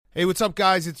Hey, what's up,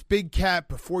 guys? It's Big Cat.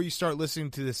 Before you start listening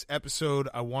to this episode,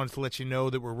 I wanted to let you know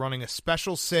that we're running a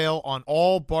special sale on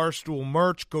all Barstool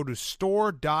merch. Go to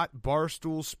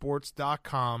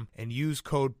store.barstoolsports.com and use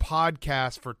code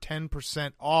PODCAST for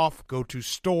 10% off. Go to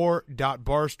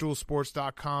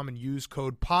store.barstoolsports.com and use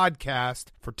code PODCAST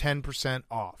for 10%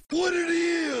 off. What it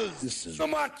is, this is the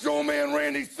Macho Man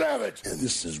Randy Savage, and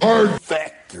this is Hard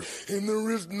Factor. And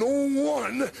there is no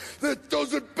one that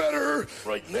does it better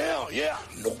right now. Yeah,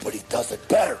 nobody does it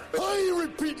better. I ain't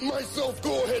repeating myself.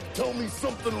 Go ahead, tell me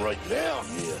something right now.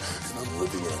 Yeah, and I'm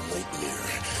living a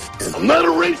nightmare. And I'm not a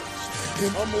racist,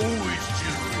 and I'm always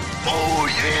Jewish. Oh,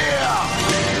 yeah!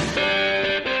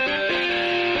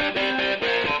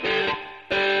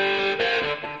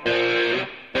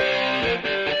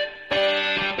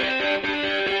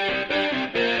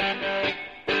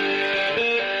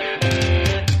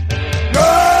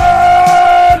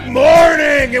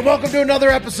 And welcome to another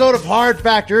episode of Hard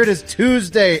Factor. It is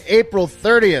Tuesday, April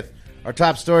 30th. Our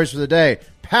top stories for the day.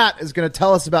 Pat is going to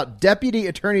tell us about Deputy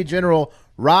Attorney General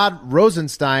Rod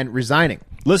Rosenstein resigning.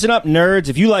 Listen up, nerds.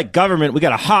 If you like government, we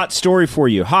got a hot story for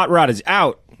you. Hot Rod is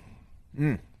out.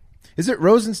 Is it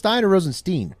Rosenstein or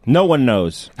Rosenstein? No one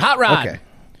knows. Hot Rod. Okay.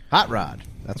 Hot Rod.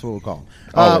 That's what we'll call him.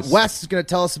 Always. Wes is going to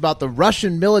tell us about the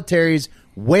Russian military's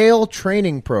whale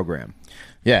training program.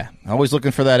 Yeah, always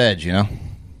looking for that edge, you know?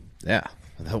 Yeah.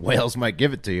 The whales might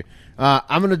give it to you.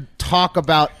 I'm going to talk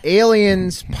about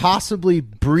aliens possibly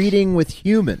breeding with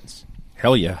humans.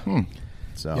 Hell yeah.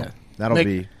 So that'll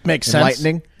be makes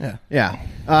enlightening. sense. Yeah.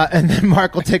 And then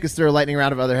Mark will take us through a lightning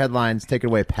round of other headlines. Take it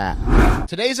away, Pat.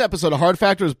 Today's episode of Hard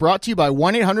Factor is brought to you by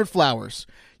 1-800-Flowers.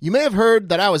 You may have heard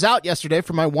that I was out yesterday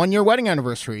for my 1-year wedding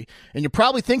anniversary, and you're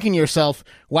probably thinking to yourself,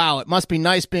 wow, it must be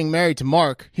nice being married to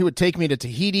Mark. He would take me to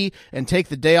Tahiti and take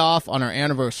the day off on our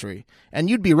anniversary. And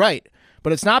you'd be right.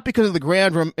 But it's not because of the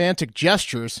grand romantic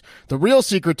gestures. The real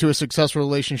secret to a successful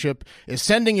relationship is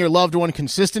sending your loved one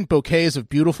consistent bouquets of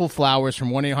beautiful flowers from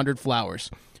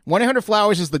 1-800-Flowers.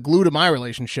 1-800-Flowers is the glue to my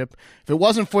relationship. If it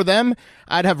wasn't for them,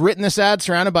 I'd have written this ad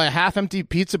surrounded by half-empty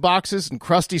pizza boxes and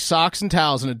crusty socks and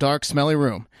towels in a dark, smelly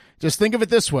room. Just think of it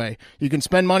this way. You can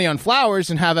spend money on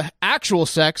flowers and have actual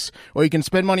sex, or you can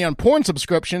spend money on porn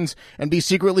subscriptions and be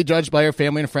secretly judged by your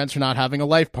family and friends for not having a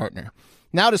life partner.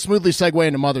 Now to smoothly segue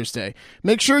into Mother's Day.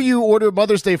 Make sure you order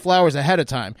Mother's Day flowers ahead of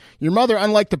time. Your mother,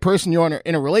 unlike the person you're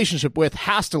in a relationship with,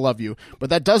 has to love you, but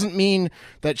that doesn't mean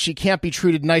that she can't be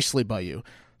treated nicely by you.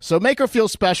 So make her feel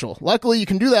special. Luckily, you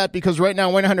can do that because right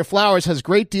now 1-800-Flowers has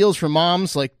great deals for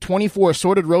moms, like 24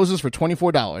 assorted roses for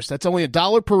 $24. That's only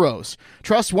 $1 per rose.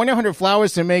 Trust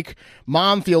 1-800-Flowers to make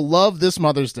mom feel loved this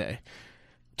Mother's Day.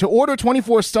 To order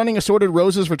 24 stunning assorted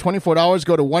roses for $24,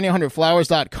 go to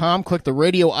 1-800-Flowers.com, click the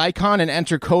radio icon, and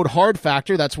enter code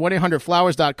HARDFACTOR. That's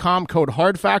 1-800-Flowers.com, code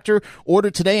HARDFACTOR. Order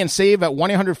today and save at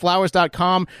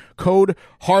 1-800-Flowers.com, code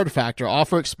HARDFACTOR.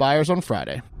 Offer expires on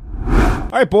Friday. All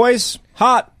right, boys.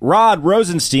 Hot Rod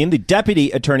Rosenstein, the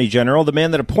Deputy Attorney General, the man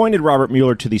that appointed Robert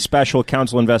Mueller to the Special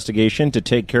Counsel investigation to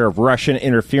take care of Russian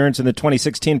interference in the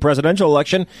 2016 presidential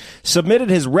election,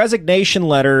 submitted his resignation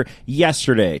letter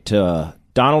yesterday to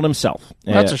Donald himself.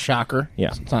 That's a shocker. Yeah.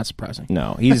 It's not surprising.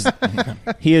 No, he is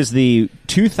the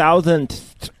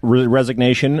 2000th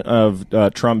resignation of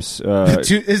Trump's.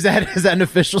 Is that an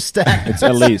official stat? It's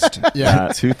at least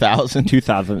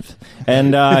 2000th.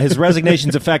 And his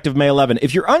resignation's effective May 11.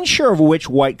 If you're unsure of which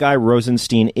white guy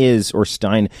Rosenstein is or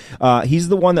Stein, he's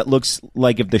the one that looks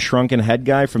like if the shrunken head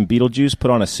guy from Beetlejuice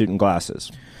put on a suit and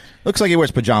glasses. Looks like he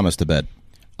wears pajamas to bed.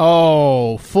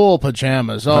 Oh, full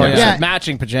pajamas. Oh, yeah. Yeah.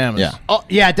 Matching pajamas. Yeah. Oh,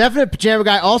 yeah, definite pajama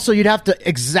guy. Also, you'd have to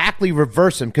exactly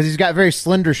reverse him because he's got very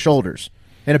slender shoulders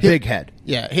and a big head.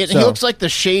 Yeah, he looks like the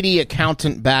shady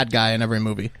accountant bad guy in every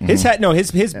movie. His head, no,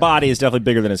 his body is definitely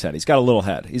bigger than his head. He's got a little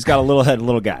head. He's got a little head,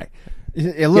 little guy.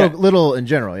 A little in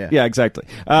general, yeah. Yeah, exactly.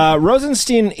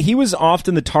 Rosenstein, he was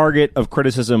often the target of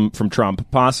criticism from Trump,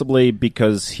 possibly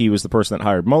because he was the person that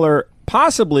hired Mueller,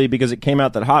 possibly because it came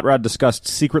out that Hot Rod discussed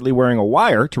secretly wearing a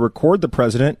wire to record the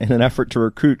president in an effort to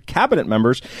recruit cabinet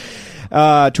members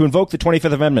to invoke the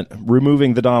 25th Amendment,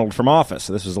 removing the Donald from office.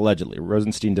 This was allegedly.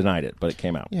 Rosenstein denied it, but it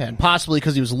came out. Yeah, and possibly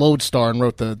because he was Lodestar and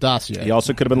wrote the dossier. He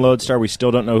also could have been Lodestar. We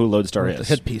still don't know who Lodestar is. The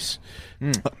hit piece.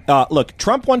 Look,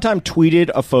 Trump one time tweeted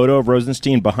a photo of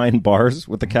Rosenstein behind bars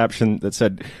with the caption that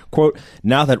said, quote,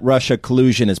 "Now that Russia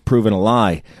collusion has proven a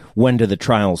lie, when do the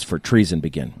trials for treason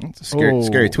begin?" It's a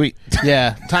scary tweet.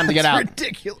 Yeah, time to get out.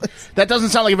 Ridiculous. That doesn't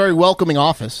sound like a very welcoming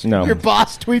office. No. Your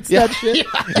boss tweets that shit.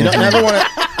 You never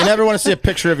want to see a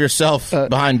picture of yourself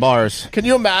behind bars. Can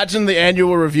you imagine the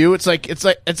annual review? It's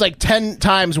like 10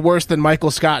 times worse than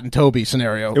Michael Scott and Toby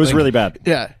scenario. It was really bad.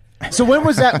 Yeah. So when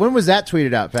was that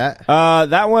tweeted out, Pat?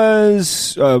 That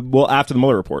was after the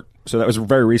Mueller report. So that was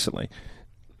very recently.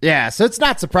 Yeah, so it's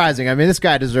not surprising. I mean, this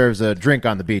guy deserves a drink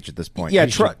on the beach at this point. Yeah,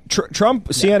 Trump.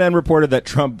 CNN reported that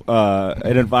Trump,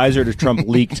 an advisor to Trump,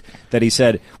 leaked that he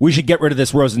said we should get rid of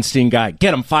this Rosenstein guy,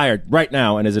 get him fired right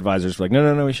now. And his advisors were like,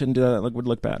 no, we shouldn't do that. It would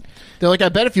look bad. They're like, I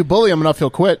bet if you bully him enough, he'll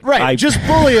quit. Right, just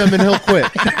bully him and he'll quit.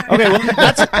 Okay, well,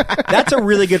 that's a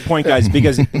really good point, guys,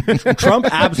 because Trump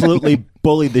absolutely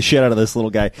bullied the shit out of this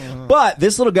little guy. But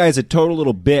this little guy is a total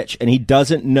little bitch, and he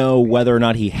doesn't know whether or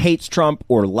not he hates Trump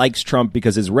or likes Trump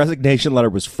because his resignation letter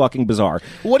was fucking bizarre.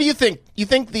 What do you think? You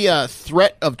think the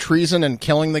threat of treason and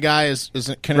killing the guy is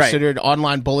considered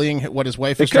online bullying? What his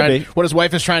wife is trying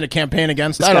to campaign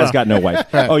against? This guy's got no wife.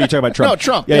 Oh, you're talking about Trump? No,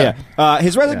 Trump. Yeah.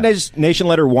 His resignation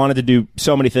letter wanted to do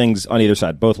so many things on either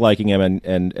side, both liking him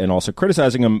and also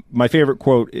criticizing him. My favorite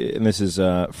quote, and this is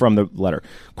from the letter,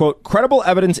 quote, "Credible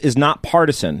evidence is not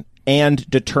partisan and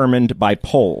determined by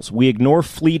polls. We ignore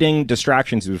fleeting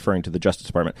distractions," he's referring to the Justice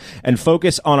Department, "and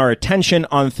focus on our attention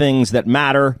on things that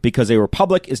matter because a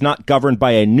republic is not governed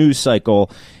by a news cycle."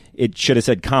 It should have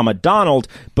said, comma, Donald,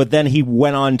 but then he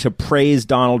went on to praise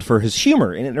Donald for his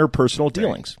humor in interpersonal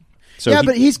dealings. So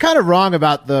but he's kind of wrong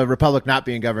about the republic not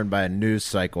being governed by a news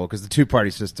cycle because the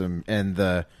two-party system and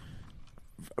the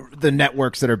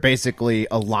networks that are basically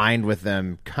aligned with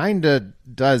them kind of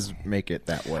does make it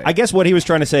that way. I guess what he was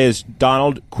trying to say is,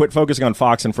 Donald, quit focusing on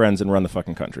Fox and Friends and run the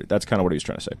fucking country. That's kind of what he was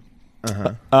trying to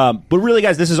say. But really,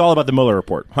 guys, this is all about the Mueller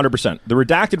report, 100%. The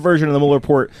redacted version of the Mueller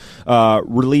report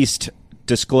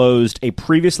disclosed a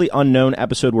previously unknown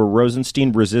episode where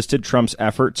Rosenstein resisted Trump's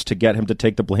efforts to get him to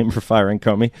take the blame for firing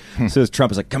Comey. So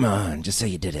Trump is like, come on, just say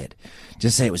you did it.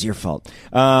 Just say it was your fault.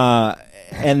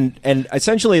 And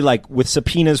essentially, like, with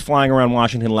subpoenas flying around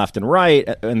Washington left and right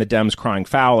and the Dems crying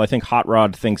foul, I think Hot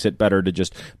Rod thinks it better to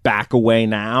just back away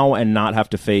now and not have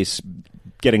to face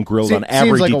getting grilled on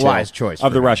every like detail a wise choice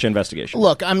of the Russia investigation.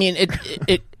 Look, I mean,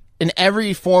 it in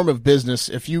every form of business,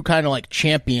 if you kind of like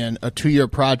champion a 2-year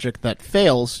project that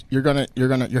fails, your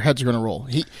heads are gonna roll.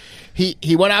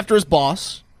 He went after his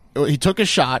boss. He took a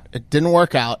shot. It didn't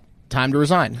work out. Time to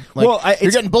resign. Like,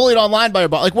 you're getting bullied online by your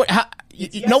boss. Like what?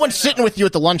 No one's sitting with you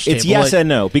at the lunch table. It's yes and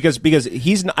no because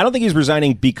he's. I don't think he's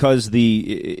resigning because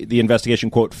the investigation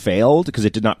quote failed because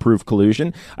it did not prove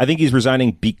collusion. I think he's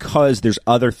resigning because there's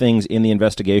other things in the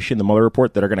investigation, the Mueller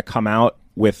report, that are going to come out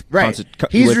with. Right.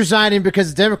 He's resigning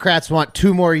because the Democrats want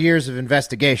 2 more years of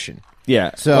investigation.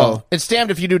 Yeah. So it's damned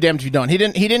if you do, damned if you don't. He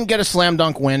didn't get a slam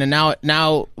dunk win, and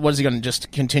now what is he going to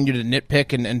just continue to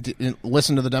nitpick and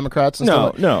listen to the Democrats? And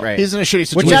no. Right. He's in a shitty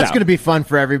situation. Which that's going to be fun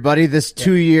for everybody. This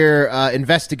 2-year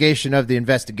investigation of the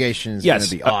investigation is going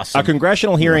to be awesome. A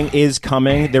congressional hearing is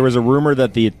coming. There was a rumor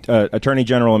that the Attorney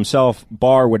General himself,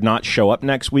 Barr, would not show up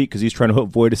next week because he's trying to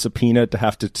avoid a subpoena to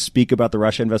have to speak about the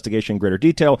Russia investigation in greater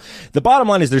detail. The bottom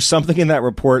line is there's something in that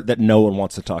report that no one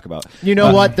wants to talk about. You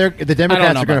know what? The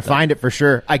Democrats are going to find it for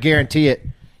sure. I guarantee it.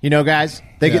 You know, guys,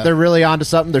 they're really onto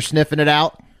something. They're sniffing it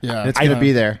out. Yeah, and it's going to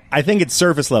be there. I think it's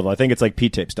surface level. I think it's like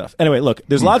P-tape stuff. Anyway, look,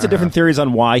 there's lots of different theories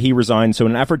on why he resigned. So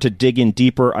in an effort to dig in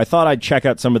deeper, I thought I'd check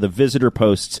out some of the visitor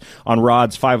posts on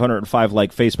Rod's 505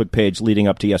 like Facebook page leading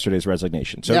up to yesterday's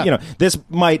resignation. So, this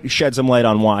might shed some light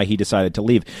on why he decided to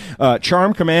leave.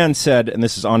 Charm Command said, and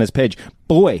this is on his page,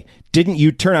 "Boy, didn't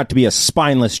you turn out to be a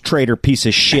spineless traitor piece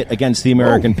of shit against the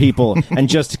American people and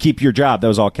just to keep your job?" That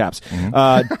was all caps.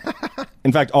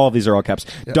 In fact, all of these are all caps.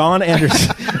 Yep. Don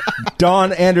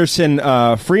Anderson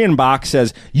Friedenbach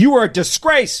says, "You are a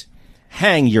disgrace.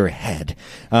 Hang your head."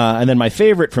 And then my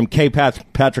favorite from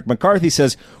Patrick McCarthy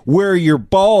says, "Where are your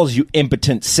balls, you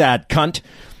impotent sad cunt?"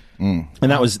 And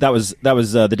that was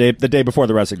the day before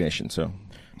the resignation. So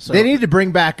they need to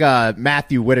bring back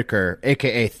Matthew Whitaker,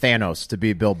 a.k.a. Thanos, to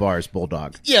be Bill Barr's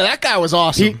bulldog. Yeah, that guy was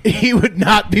awesome. He would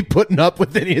not be putting up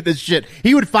with any of this shit.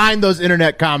 He would find those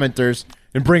internet commenters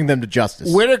and bring them to justice.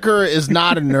 Whitaker is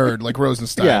not a nerd like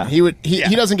Rosenstein. Yeah. He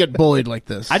doesn't get bullied like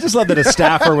this. I just love that a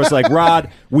staffer was like, "Rod,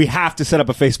 we have to set up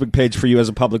a Facebook page for you as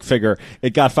a public figure."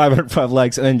 It got 505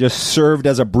 likes and then just served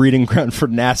as a breeding ground for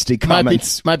nasty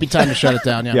comments. Might be time to shut it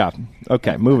down. Yeah. Yeah.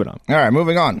 Okay, moving on. All right,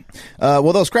 moving on.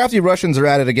 Well, those crafty Russians are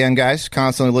at it again, guys,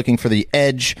 constantly looking for the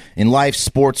edge in life,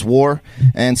 sports, war.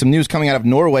 And some news coming out of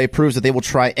Norway proves that they will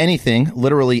try anything,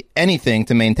 literally anything,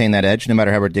 to maintain that edge, no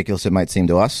matter how ridiculous it might seem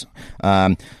to us.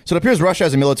 So it appears Russia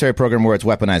has a military program where it's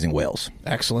weaponizing whales.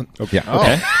 Excellent. Okay. Yeah.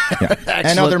 Okay. Yeah.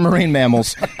 And other marine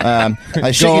mammals.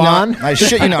 I shit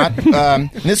you not.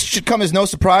 This should come as no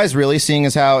surprise, really, seeing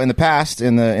as how in the past,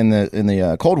 in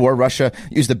the Cold War, Russia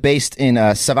used a base in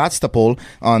Sevastopol pulled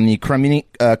on the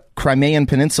Crimean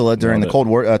Peninsula during the Cold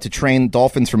War to train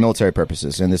dolphins for military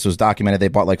purposes. And this was documented. They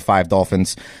bought like 5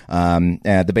 dolphins.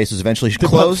 The base was eventually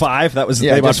closed. 5? That was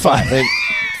Yeah, they bought just 5.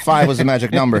 5 was the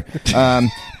magic number.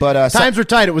 Times were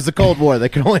tight. It was the Cold War. They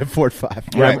could only afford 5.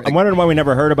 Right. I'm wondering why we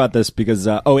never heard about this because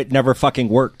it never fucking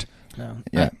worked. No.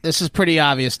 Yeah. This is pretty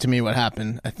obvious to me what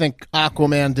happened. I think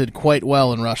Aquaman did quite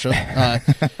well in Russia,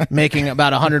 making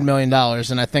about $100 million.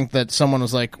 And I think that someone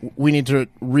was like, we need to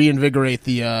reinvigorate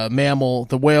the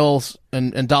the whales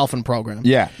and dolphin program.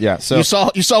 Yeah. So you saw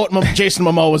what Jason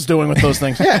Momoa was doing with those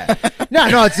things. Yeah.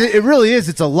 No, it really is.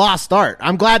 It's a lost art.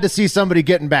 I'm glad to see somebody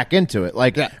getting back into it.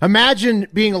 Like, imagine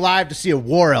being alive to see a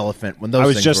war elephant when those I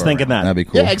was things just were thinking around. that. that'd be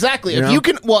cool. Yeah, exactly. You know?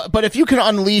 If you can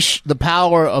unleash the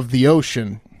power of the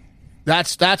ocean,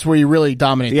 that's where you really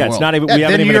dominate the Yeah, world. it's not even. Yeah, We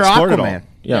haven't then even you're explored it all.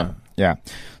 Aquaman. Yeah.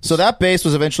 So that base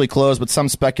was eventually closed, but some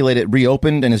speculate it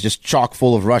reopened and is just chock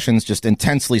full of Russians just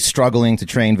intensely struggling to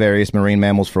train various marine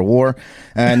mammals for war.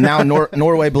 And now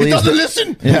Norway It believes doesn't that,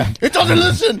 listen. Yeah. It doesn't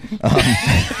listen.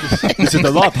 This is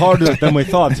a lot harder than we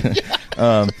thought.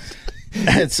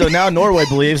 And so now Norway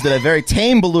believes that a very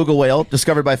tame beluga whale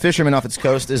discovered by fishermen off its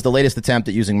coast is the latest attempt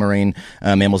at using marine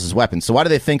mammals as weapons. So why do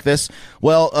they think this?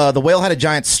 Well, the whale had a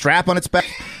giant strap on its back,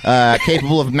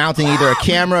 capable of mounting either a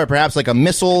camera or perhaps like a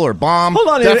missile or bomb. Hold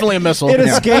on, Definitely a missile. It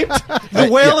Yeah. escaped. The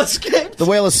whale escaped. The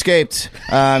whale escaped,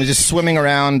 just swimming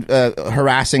around,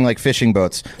 harassing like fishing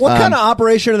boats. What kind of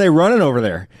operation are they running over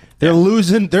there? They're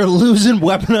losing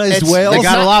weaponized whales. They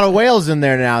got a lot of whales in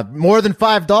there now. More than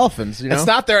 5 dolphins. You know? It's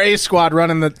not their A squad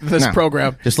running this No.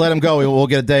 program. Just let him go. We'll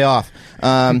get a day off.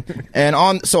 And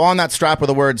on that strap were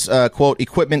the words, quote,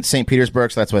 equipment St.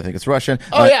 Petersburg. So that's why I think it's Russian.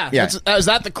 Oh, yeah. Yeah. Is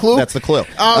that the clue? That's the clue.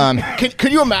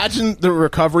 Could you imagine the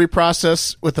recovery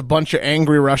process with a bunch of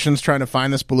angry Russians trying to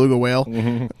find this beluga whale?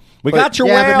 We got your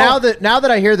yeah, whale. but now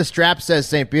that I hear the strap says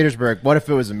St. Petersburg, what if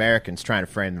it was Americans trying to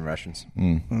frame the Russians?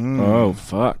 Oh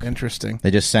fuck! Interesting.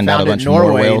 They just send out Found a it bunch in of more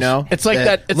Norway, whales. you know? It's like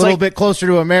that. It's a little like, bit closer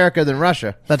to America than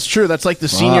Russia. That's true. That's like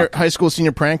the high school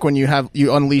senior prank when you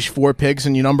unleash 4 pigs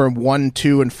and you number 1,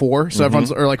 2, and 4. So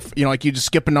everyone's or like you just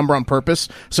skip a number on purpose.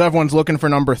 So everyone's looking for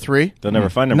number 3. They'll never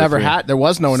find number 3. There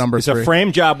was no number It's 3. a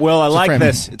frame job, Will. I like frame.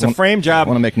 this. It's a frame I job.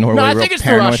 want to make Norway No, I real think it's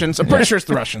paranoid. the Russians. I'm pretty sure it's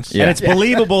the Russians. Yeah. And it's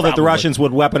believable that the Russians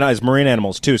would weaponize marine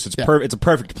animals too. So it's a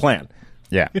perfect plan.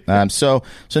 Yeah. So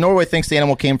Norway thinks the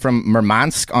animal came from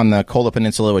Murmansk on the Kola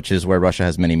Peninsula, which is where Russia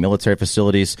has many military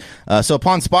facilities. So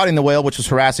upon spotting the whale, which was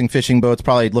harassing fishing boats,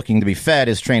 probably looking to be fed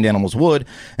as trained animals would,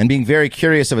 and being very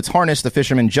curious of its harness, the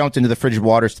fishermen jumped into the frigid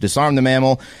waters to disarm the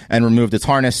mammal and removed its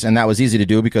harness. And that was easy to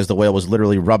do because the whale was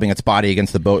literally rubbing its body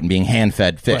against the boat and being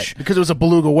hand-fed fish. Right, because it was a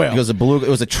beluga whale. Because it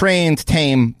was a trained,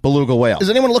 tame beluga whale. Is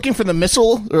anyone looking for the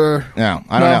missile? Or No,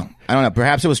 I don't know.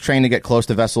 Perhaps it was trained to get close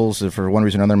to vessels for one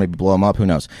reason or another, maybe blow them up. Who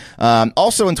knows?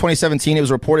 Also in 2017, it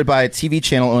was reported by a TV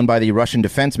channel owned by the Russian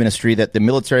Defense Ministry that the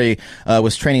military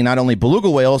was training not only beluga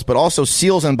whales, but also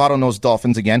seals and bottlenose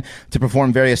dolphins, again, to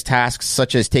perform various tasks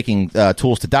such as taking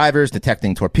tools to divers,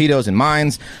 detecting torpedoes and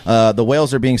mines. The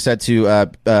whales are being said to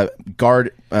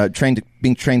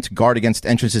being trained to guard against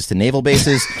entrances to naval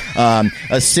bases,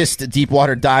 assist deep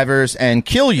water divers, and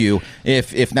kill you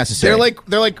if necessary.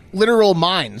 they're like literal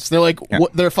mines. They're like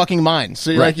they're fucking mines.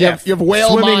 So you're Right. like you have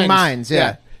whale Swimming mines. mines,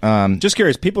 yeah. Just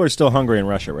curious. People are still hungry in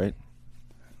Russia, right?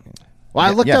 Well,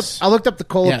 I yes. looked up the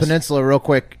Kola Yes. Peninsula real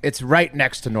quick. It's right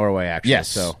next to Norway, actually. Yes.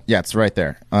 So Yeah, it's right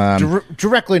there.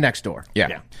 directly next door.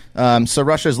 Yeah. So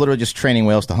Russia is literally just training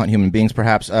whales to hunt human beings,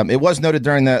 perhaps. It was noted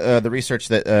during the research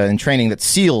that in training that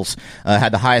seals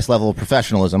had the highest level of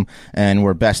professionalism and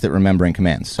were best at remembering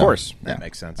commands. So, Of course. That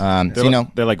makes sense.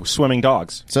 so, They're like swimming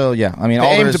dogs. So yeah, I mean, They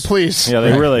all aim there to is, please. Yeah,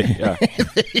 they really. Yeah.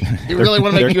 They really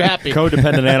want to make you happy.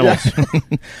 Codependent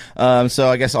animals. So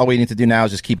I guess all we need to do now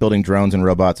is just keep building drones and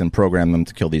robots and program them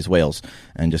to kill these whales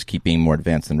and just keep being more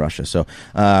advanced than Russia. So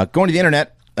going to the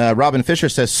internet. Robin Fisher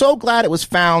says, "So glad it was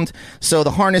found, so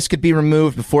the harness could be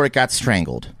removed before it got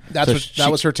strangled." That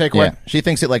was her takeaway. Yeah, she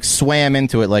thinks it like swam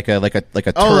into it like a like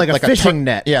a fishing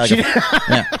net. Yeah,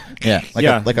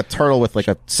 like a turtle with like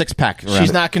a 6-pack.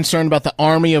 She's not concerned about the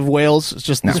army of whales. It's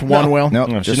just this one whale.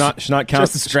 No, She's not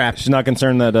just the strap. She's not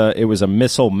concerned that it was a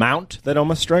missile mount that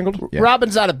almost strangled. Yeah.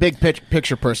 Robin's not a big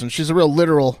picture person. She's a real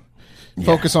literal.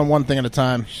 Focus on one thing at a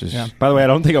time. By the way, I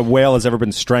don't think a whale has ever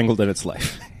been strangled in its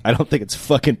life. I don't think it's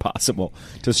fucking possible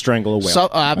to strangle a whale.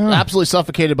 Absolutely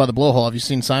suffocated by the blowhole. Have you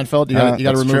seen Seinfeld? You got to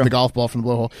that's remove true. the golf ball from the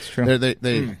blowhole. It's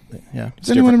true. Yeah.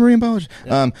 Is anyone a marine biologist?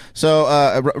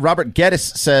 Robert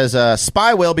Geddes says,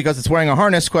 spy whale because it's wearing a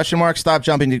harness, ? Stop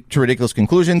jumping to ridiculous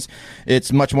conclusions.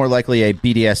 It's much more likely a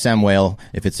BDSM whale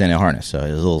if it's in a harness. So it's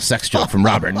a little sex joke from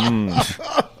Robert.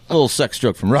 A little sex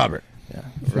joke from Robert.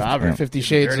 Robert, 50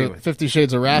 Shades of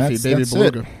Raffi, Baby that's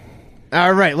Beluga. it.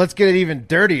 All right, let's get it even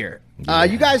dirtier.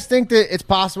 You guys think that it's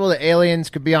possible that aliens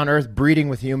could be on Earth breeding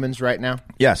with humans right now?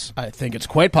 Yes. I think it's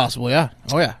quite possible, yeah.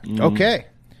 Oh, yeah. Okay.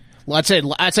 Well, I'd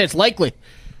say it's likely.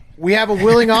 We have a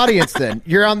willing audience then.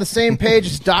 You're on the same page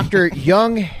as Dr.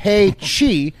 Young Hae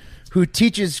Chi, who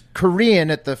teaches Korean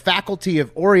at the Faculty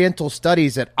of Oriental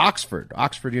Studies at Oxford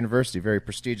University, very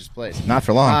prestigious place. Not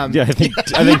for long. Yeah, I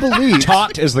think believes-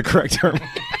 taught is the correct term.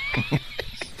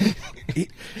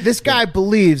 This guy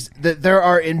believes that there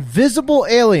are invisible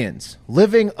aliens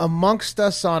living amongst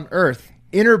us on Earth,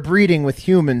 interbreeding with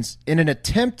humans in an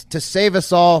attempt to save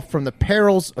us all from the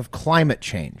perils of climate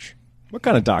change. What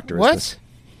kind of doctor is What? this?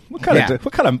 What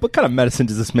kind of medicine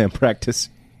does this man practice?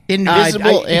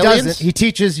 Invisible He aliens? doesn't. He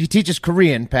teaches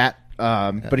Korean, Pat,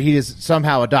 but he is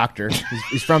somehow a doctor.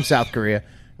 He's from South Korea,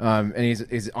 and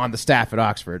he's on the staff at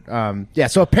Oxford.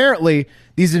 So apparently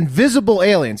these invisible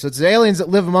aliens, so it's the aliens that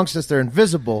live amongst us, they're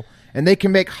invisible, and they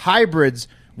can make hybrids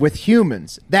with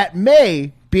humans that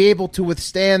may be able to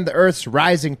withstand the Earth's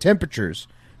rising temperatures.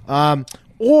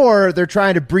 Or they're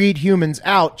trying to breed humans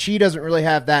out. Chi doesn't really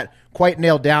have that quite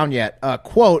nailed down yet.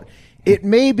 Quote, "It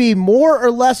may be more or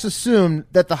less assumed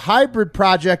that the hybrid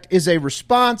project is a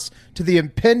response to the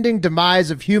impending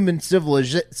demise of human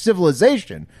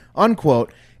civilization,"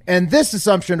 unquote. And this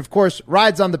assumption, of course,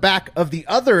 rides on the back of the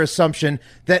other assumption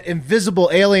that invisible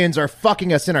aliens are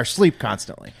fucking us in our sleep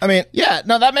constantly. I mean, Yeah,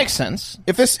 no, that makes sense.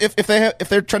 if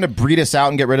they're trying to breed us out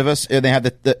and get rid of us, and they have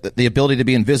the ability to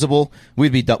be invisible,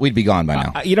 we'd be gone by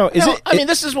now.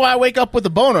 This is why I wake up with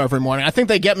a boner every morning. I think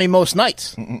they get me most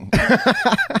nights.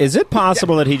 Is it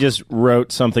possible that he just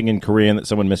wrote something in Korean that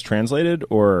someone mistranslated,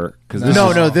 or because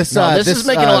This is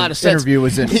making a lot of sense. Interview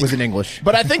was in English.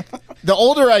 But I think the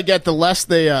older I get, the less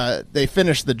they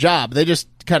finish the job. They just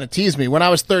kind of tease me. When I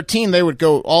was 13, they would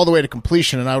go all the way to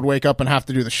completion, and I would wake up and have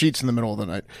to do the sheets in the middle of the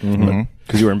night.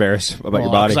 because you were embarrassed about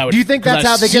your body? Do you think that's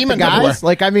how they get the semen guys? everywhere.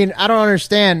 Like, I mean, I don't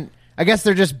understand. I guess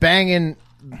they're just banging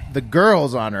the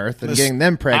girls on Earth and getting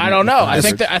them pregnant. I don't know. I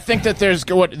This- think that there's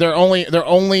they're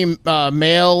only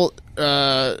male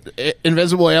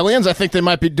invisible aliens. I think they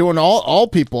might be doing all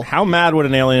people. How mad would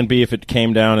an alien be if it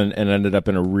came down and ended up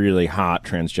in a really hot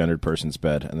transgendered person's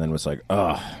bed and then was like,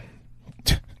 ugh,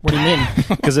 What do you mean?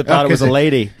 because it thought it was a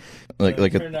lady. like a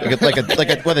with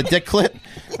a dick clit.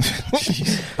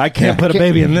 I can't put a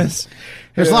baby in this.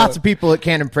 There's lots of people that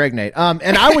can't impregnate.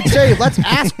 And I would say, let's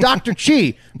ask Dr.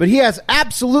 Chi, but he has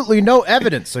absolutely no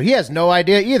evidence, so he has no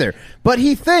idea either. But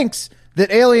he thinks that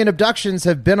alien abductions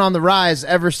have been on the rise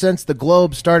ever since the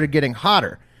globe started getting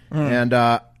hotter. And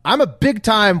I'm a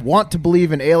big-time want to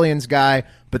believe in aliens guy,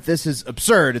 but this is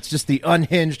absurd. It's just the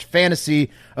unhinged fantasy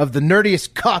of the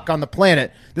nerdiest cuck on the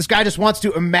planet. This guy just wants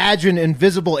to imagine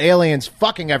invisible aliens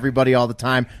fucking everybody all the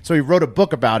time, so he wrote a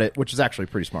book about it, which is actually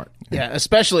pretty smart. Yeah,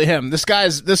 especially him. This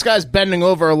guy's bending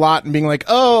over a lot and being like,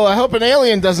 "Oh, I hope an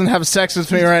alien doesn't have sex with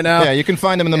me right now." Yeah, you can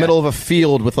find him in the middle of a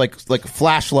field with like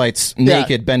flashlights,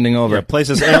 naked, bending over. Yeah,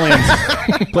 places aliens,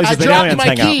 places I that dropped aliens my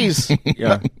hang keys. out.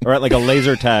 Yeah, or at like a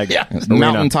laser tag. arena.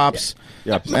 Mountaintops.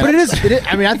 Yeah. But it is.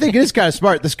 I mean, I think it is kind of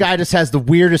smart. This guy just has the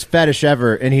weirdest fetish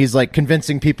ever, and he's like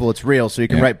convincing people it's real, so you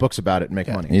can write books about it and make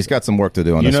money. He's got some work to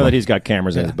do on You this know one. that he's got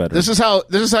cameras in his bedroom. This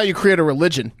is how you create a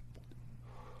religion.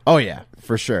 Oh yeah,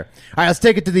 for sure. All right, let's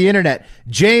take it to the internet.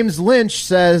 James Lynch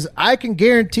says, "I can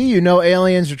guarantee you, no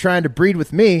aliens are trying to breed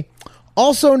with me.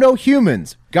 Also, no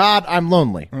humans. God, I'm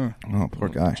lonely." Oh, poor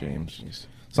guy. James.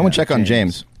 Someone check on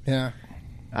James. Yeah.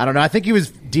 I don't know. I think he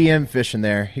was DM fishing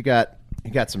there. He got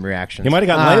some reactions. He might have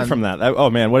gotten laid from that.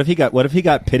 Oh man, what if he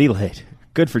got pity laid?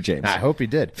 Good for James. I hope he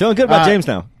did. Feeling good about James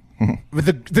now. But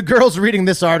the girls reading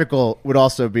this article would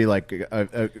also be like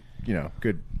a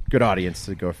good audience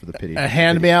to go for the pity. A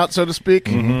hand me out, so to speak.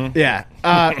 Yeah.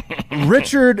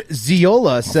 Richard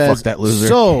Ziola says, Fuck that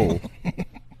loser.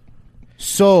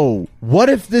 So, what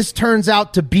if this turns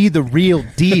out to be the real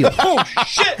deal? Oh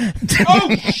shit!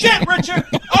 Oh shit, Richard!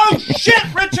 Oh shit,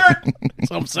 Richard! That's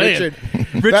what I'm saying.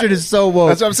 Richard is so woke.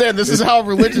 That's what I'm saying. This is how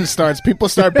religion starts. People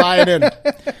start buying in.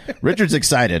 Richard's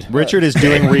excited. Richard is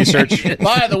doing research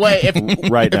By the way,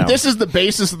 if right now. this is the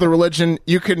basis of the religion,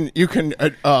 you can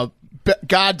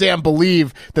goddamn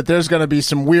believe that there's going to be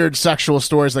some weird sexual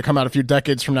stories that come out a few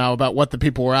decades from now about what the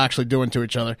people were actually doing to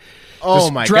each other. Oh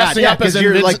Just my God. dressing Yeah, up as 'cause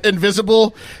you're like-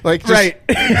 invisible, like just Right.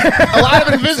 a lot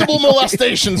of invisible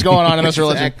molestations going on in this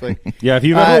religion. Exactly. Yeah, if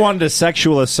you've ever wanted to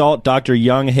sexual assault Dr.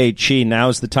 Young Hae Chi,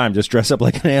 now's the time. Just dress up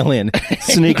like an alien,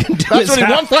 sneak into That's his what he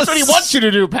house. wants. That's what he wants you to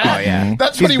do, Pat. Oh, yeah.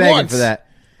 That's He's what he begging wants for that.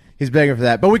 He's begging for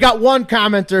that. But we got one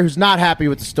commenter who's not happy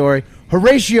with the story.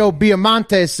 Horatio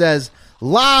Biamonte says,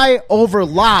 lie over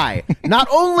lie. Not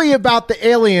only about the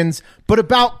aliens, but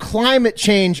about climate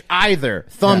change either.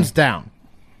 Thumbs down.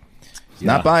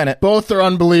 Not buying it. Both are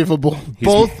unbelievable.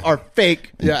 Both are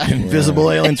fake. Yeah. Invisible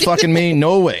aliens fucking me?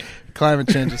 No way. Climate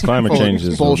change is Climate change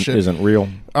is bullshit. Isn't real.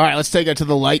 All right, let's take it to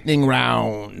the lightning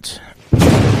round.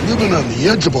 Living on the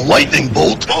edge of a lightning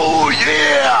bolt. Oh,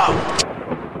 yeah!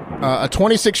 A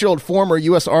 26-year-old former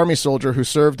U.S. Army soldier who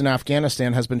served in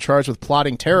Afghanistan has been charged with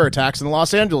plotting terror attacks in the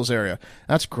Los Angeles area.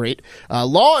 That's great.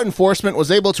 Law enforcement was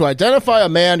able to identify a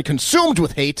man consumed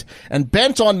with hate and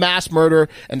bent on mass murder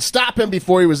and stop him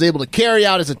before he was able to carry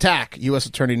out his attack, U.S.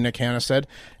 Attorney Nick Hanna said.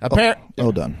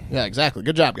 Well done. Yeah, exactly.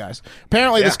 Good job, guys.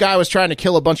 Apparently, this guy was trying to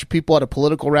kill a bunch of people at a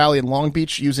political rally in Long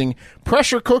Beach using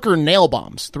pressure cooker nail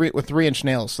bombs with 3-inch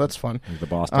nails. So that's fun. The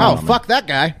Boston. Oh, fuck that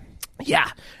guy.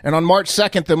 Yeah. And on March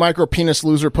 2nd, the micro-penis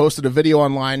loser posted a video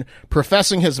online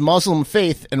professing his Muslim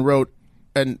faith and wrote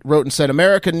and said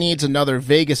America needs another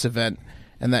Vegas event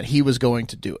and that he was going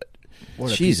to do it.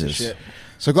 What a Jesus. piece of shit.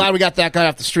 So glad we got that guy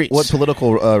off the streets. What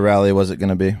political rally was it going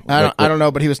to be? I don't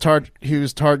know, but he was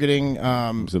targeting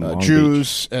Long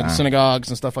Jews and synagogues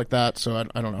and stuff like that. So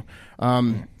I don't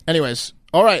know. Anyways,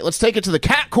 all right, let's take it to the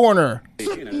cat corner.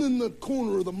 Sitting in the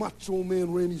corner of the Macho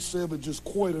Man Randy Savage is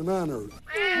quite an honor.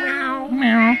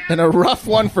 And a rough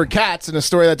one for cats, and a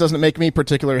story that doesn't make me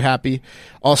particularly happy.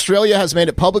 Australia has made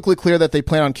it publicly clear that they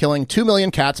plan on killing 2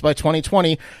 million cats by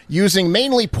 2020 using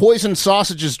mainly poisoned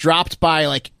sausages dropped by,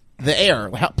 like, the air,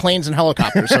 planes and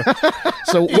helicopters.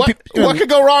 So what could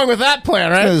go wrong with that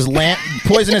plan, right? Those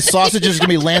poisonous sausages going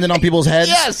to be landing on people's heads?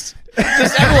 Yes!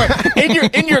 Just everywhere.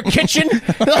 In your kitchen.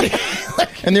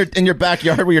 In your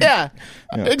backyard where you're... Yeah.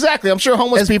 Exactly. I'm sure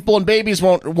homeless people and babies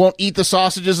won't eat the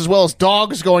sausages, as well as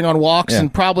dogs going on walks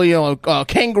and probably a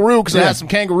kangaroo because it has some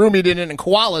kangaroo meat in it and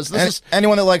koalas.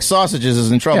 Anyone that likes sausages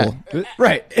is in trouble. Yeah.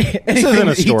 Right. This isn't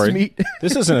a story.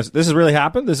 This has really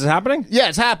happened. This is happening. Yeah,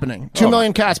 it's happening. 2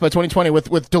 million cats by 2020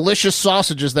 with delicious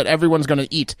sausages that everyone's going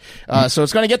to eat. So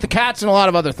it's going to get the cats and a lot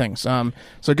of other things.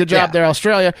 So good job there,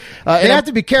 Australia. They have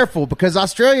to be careful because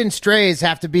Australian strays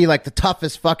have to be like the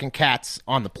toughest fucking cats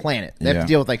on the planet. They have to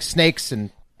deal with like snakes and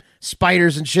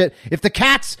spiders and shit. If the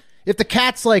cats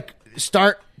like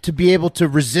start to be able to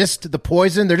resist the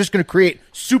poison, they're just going to create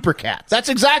super cats. That's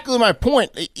exactly my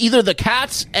point. Either the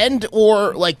cats and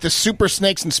or like the super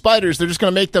snakes and spiders, they're just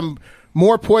going to make them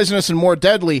more poisonous and more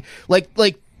deadly. Like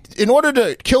in order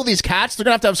to kill these cats, they're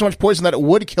going to have so much poison that it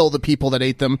would kill the people that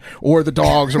ate them or the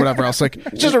dogs or whatever else. Like,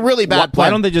 it's just a really bad plan. Why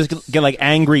don't they just get like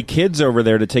angry kids over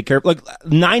there to take care of? Like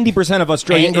 90% of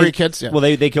Australia, angry kids. Yeah. Well,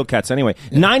 they kill cats anyway.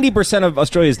 90% of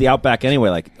Australia is the outback anyway.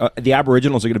 Like the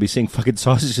Aboriginals are going to be seeing fucking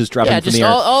sausages dropping from the air.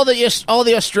 all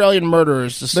the Australian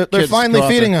murderers. They're finally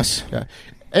feeding us. Yeah.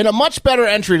 In a much better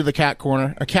entry to the cat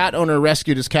corner, a cat owner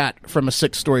rescued his cat from a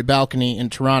 6-story balcony in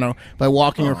Toronto by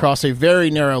walking across a very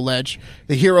narrow ledge.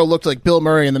 The hero looked like Bill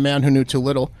Murray in The Man Who Knew Too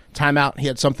Little. Time out, he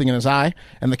had something in his eye,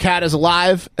 and the cat is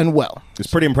alive and well. It's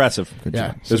pretty impressive. Good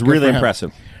job. It was really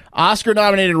impressive.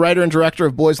 Oscar-nominated writer and director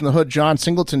of Boys in the Hood, John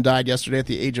Singleton, died yesterday at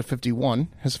the age of 51.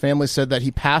 His family said that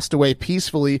he passed away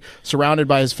peacefully, surrounded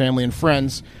by his family and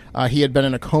friends. He had been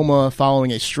in a coma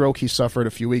following a stroke he suffered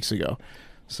a few weeks ago.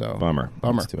 So Bummer.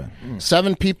 That's too bad.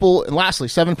 7 people,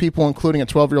 including a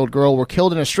 12-year-old girl, were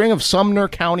killed in a string of Sumner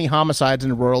County homicides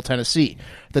in rural Tennessee.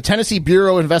 The Tennessee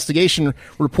Bureau of Investigation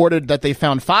reported that they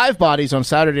found 5 bodies on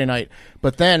Saturday night,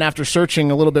 but then after searching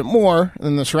a little bit more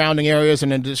in the surrounding areas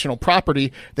and additional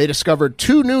property, they discovered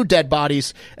 2 new dead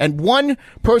bodies and 1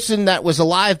 person that was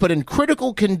alive but in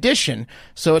critical condition.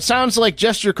 So it sounds like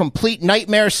just your complete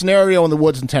nightmare scenario in the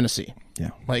woods in Tennessee. Yeah.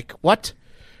 Like, what?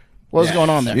 What was going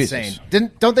on there? Insane.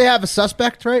 Don't they have a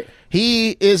suspect, right?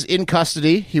 He is in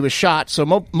custody. He was shot. So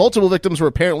multiple victims were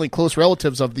apparently close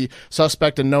relatives of the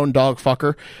suspect and known dog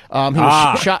fucker. He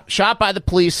was shot by the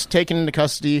police, taken into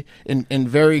custody in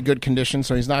very good condition.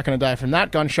 So he's not going to die from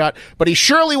that gunshot. But he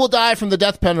surely will die from the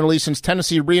death penalty since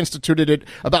Tennessee reinstituted it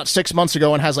about 6 months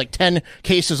ago and has like 10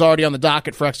 cases already on the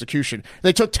docket for execution.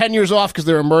 They took 10 years off because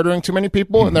they were murdering too many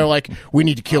people. And they're like, we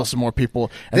need to kill some more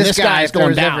people. And this guy is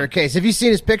going down. Ever a case. Have you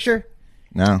seen his picture?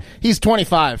 No. He's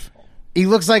 25. He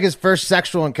looks like his first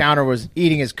sexual encounter was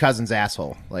eating his cousin's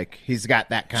asshole. Like, he's got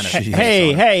that kind of...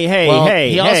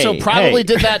 He also probably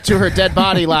did that to her dead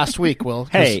body last week, Will.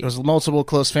 Hey. It was multiple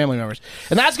close family members.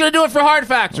 And that's going to do it for Hard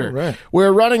Factor. All right.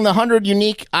 We're running the 100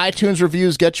 unique iTunes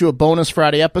reviews get you a bonus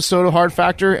Friday episode of Hard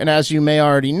Factor. And as you may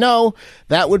already know,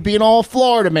 that would be an all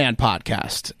Florida man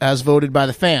podcast, as voted by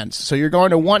the fans. So you're going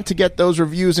to want to get those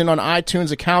reviews in on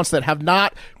iTunes accounts that have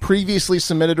not previously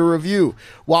submitted a review.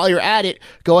 While you're at it,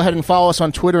 go ahead and follow us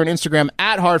on Twitter and Instagram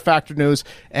at Hard Factor News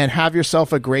and have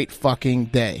yourself a great fucking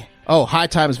day. Oh, High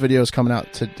Times video is coming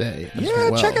out today. as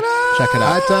well. check it out. Check it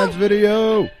out. High Times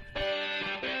video.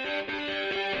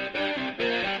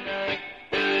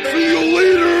 See you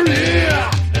later,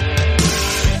 yeah!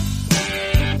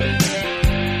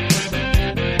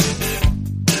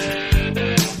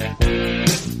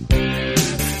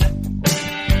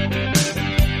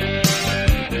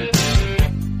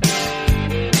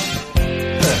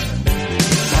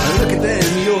 Look at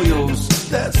them yo-yos,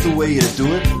 that's the way you do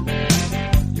it.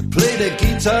 You play the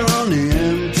guitar on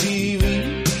the